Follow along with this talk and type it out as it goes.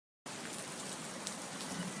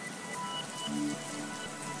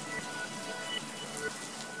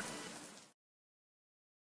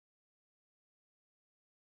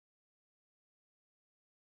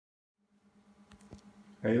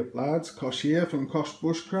Hey up lads, Kosh here from Kosh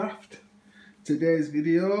Bushcraft. Today's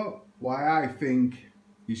video, why I think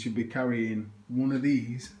you should be carrying one of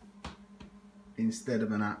these instead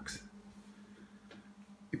of an axe.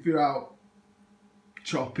 If you're out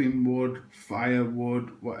chopping wood,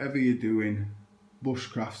 firewood, whatever you're doing,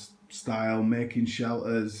 bushcraft style, making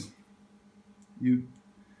shelters, you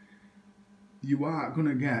aren't going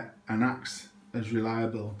to get an axe as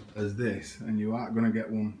reliable as this, and you aren't going to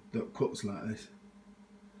get one that cuts like this.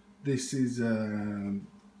 This is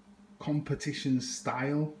competition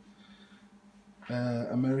style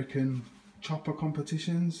American chopper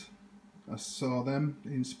competitions. I saw them,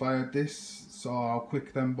 inspired this, saw how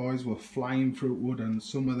quick them boys were flying through wood, and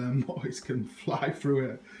some of them boys can fly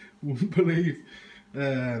through it, wouldn't believe.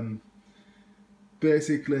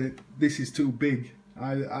 Basically this is too big.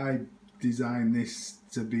 I designed this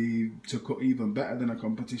to cut even better than a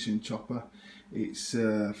competition chopper. It's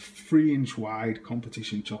 3-inch wide.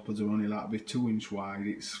 Competition choppers are only like a bit 2-inch wide.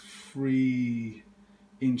 It's 3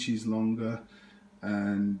 inches longer,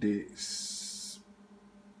 and it's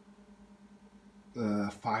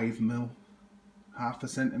 5mm, half a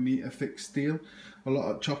centimetre thick steel. A lot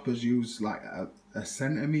of choppers use like a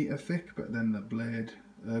centimetre thick, but then the blade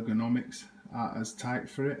ergonomics aren't as tight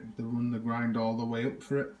for it. They run the grind all the way up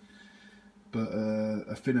for it. But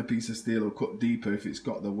a thinner piece of steel will cut deeper if it's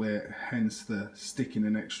got the weight, hence the sticking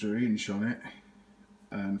an extra inch on it,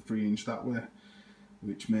 and 3 inch that way,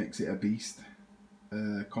 which makes it a beast.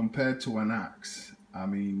 Compared to an axe, I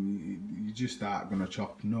mean, you just aren't going to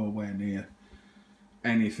chop nowhere near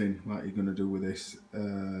anything like you're going to do with this.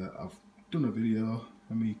 I've done a video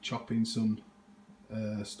of me chopping some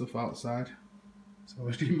stuff outside. It's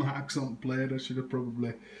already marks on blade. I should have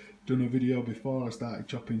probably done a video before I started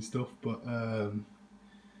chopping stuff, but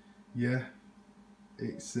yeah,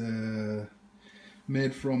 it's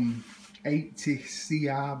made from 80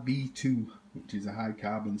 CRB2, which is a high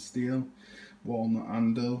carbon steel, walnut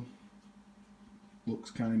handle.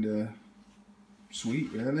 Looks kind of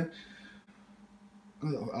sweet, really.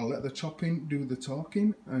 I'll let the chopping do the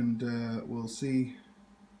talking, and we'll see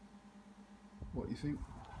what you think.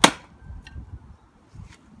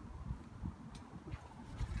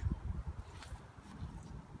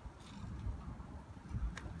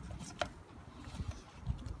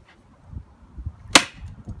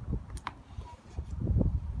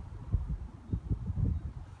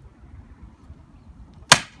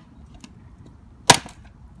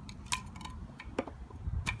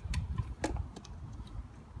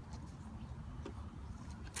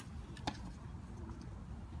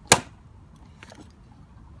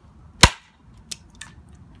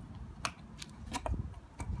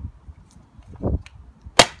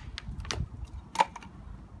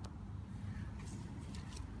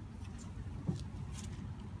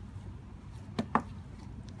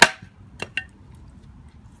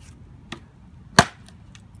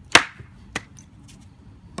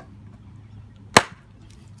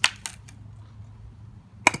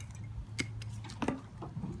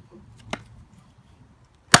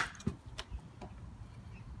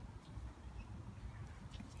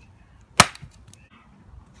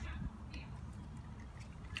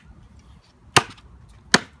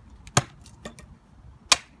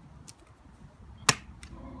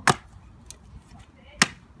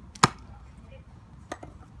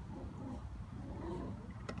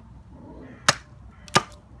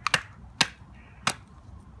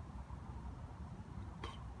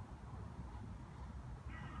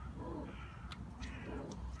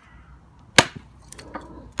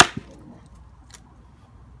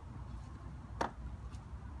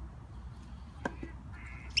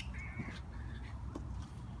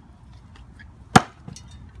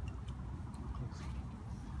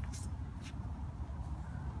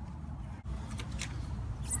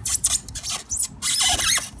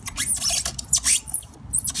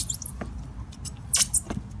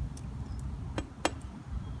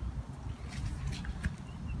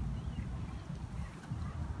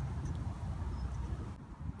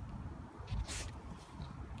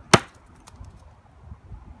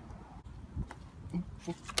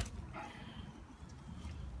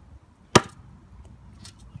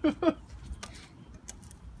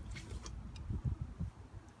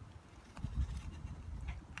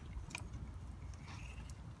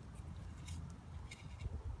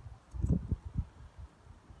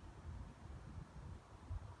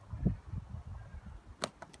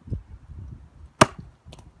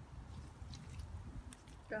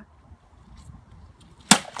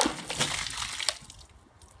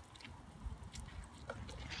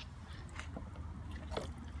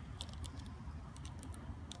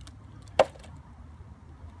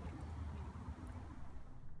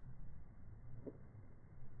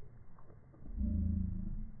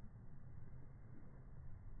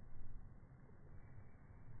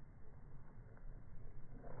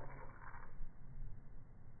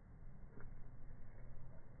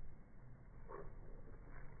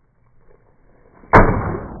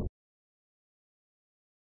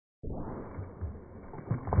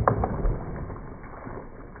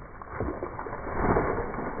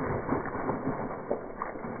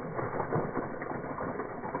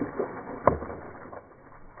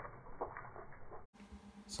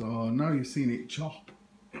 So now you've seen it chop,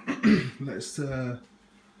 let's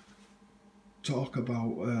talk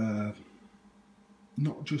about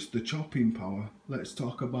not just the chopping power, let's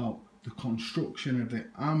talk about the construction of it.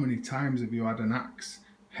 How many times have you had an axe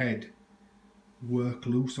head work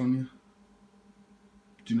loose on you?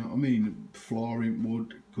 Do you know what I mean? Flooring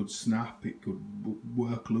wood could snap, it could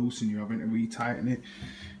work loose and you're having to retighten it.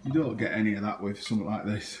 You don't get any of that with something like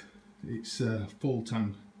this. It's a full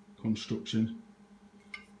tang construction.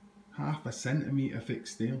 1/2 centimetre thick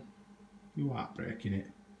steel. You aren't breaking it.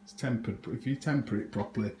 It's tempered. If you temper it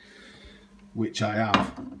properly, which I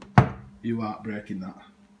have, you aren't breaking that.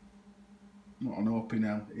 Not an open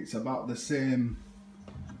L. It's about the same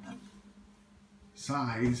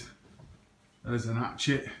size as an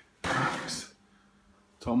hatchet axe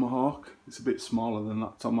tomahawk. It's a bit smaller than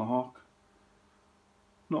that tomahawk.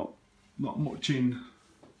 Not much in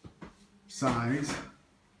size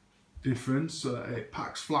difference, so it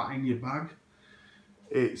packs flat in your bag.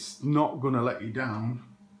 It's not gonna let you down,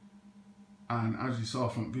 and as you saw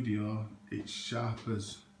from video, it's sharp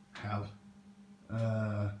as hell.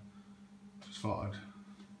 Just thought I'd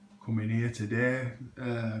come in here today,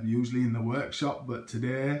 usually in the workshop, but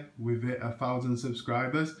today we've hit 1,000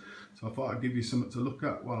 subscribers, so I thought I'd give you something to look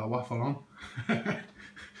at while I waffle on.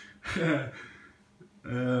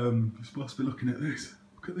 You're supposed to be looking at this.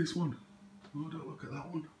 Look at this one. Oh, don't look at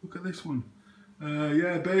that one. Look at this one.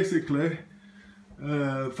 Yeah, basically,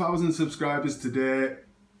 1,000 subscribers today.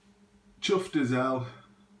 Chuffed as hell.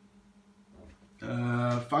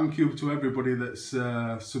 Thank you to everybody that's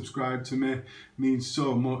subscribed to me. It means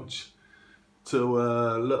so much to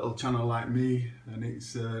a little channel like me, and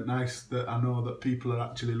it's nice that I know that people are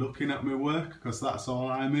actually looking at my work, because that's all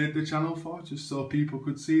I made the channel for, just so people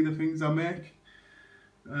could see the things I make.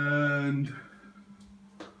 And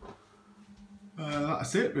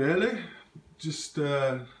that's it really. Just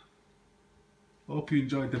hope you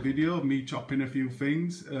enjoyed the video of me chopping a few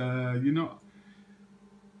things. You're not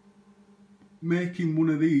making one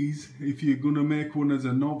of these, if you're gonna make one as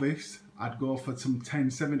a novice, I'd go for some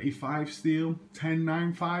 1075 steel,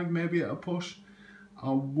 1095 maybe at a push.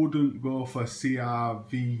 I wouldn't go for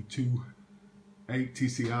CRV2, 80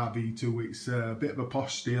 CRV2. It's a bit of a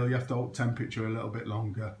posh steel, you have to hold temperature a little bit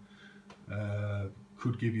longer.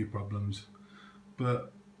 Could give you problems.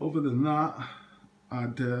 But other than that,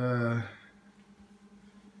 I'd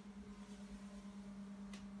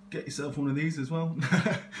get yourself one of these as well.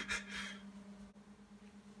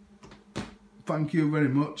 Thank you very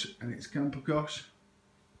much, and it's Camper Kosh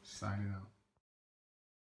signing out.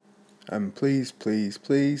 And please, please,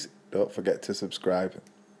 please don't forget to subscribe.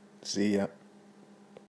 See ya.